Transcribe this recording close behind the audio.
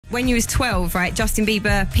when you was 12, right, Justin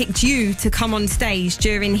Bieber picked you to come on stage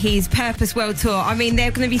during his Purpose World Tour. I mean, there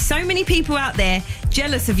are going to be so many people out there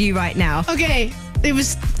jealous of you right now. Okay, it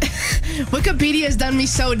was... Wikipedia has done me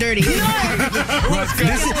so dirty. Right,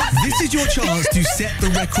 this is your chance to set the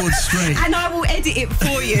record straight. And I will edit it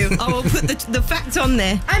for you. I will put the fact on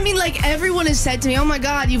there. I mean, like, everyone has said to me, oh my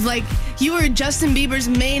God, you were Justin Bieber's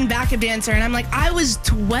main backup dancer. And I'm like, I was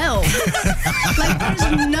 12. Like,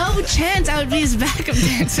 there's no chance I would be his backup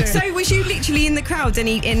dancer. So was you literally in the crowd and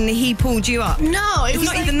he pulled you up? No, it was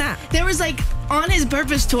not even that. There was, like, on his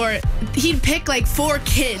Purpose tour, he'd pick, like, 4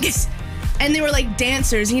 kids. And they were like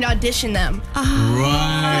dancers, and he'd audition them.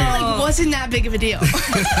 Right. It wasn't that big of a deal.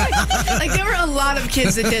 Like, there were a lot of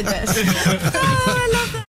kids that did this. Oh, I love that.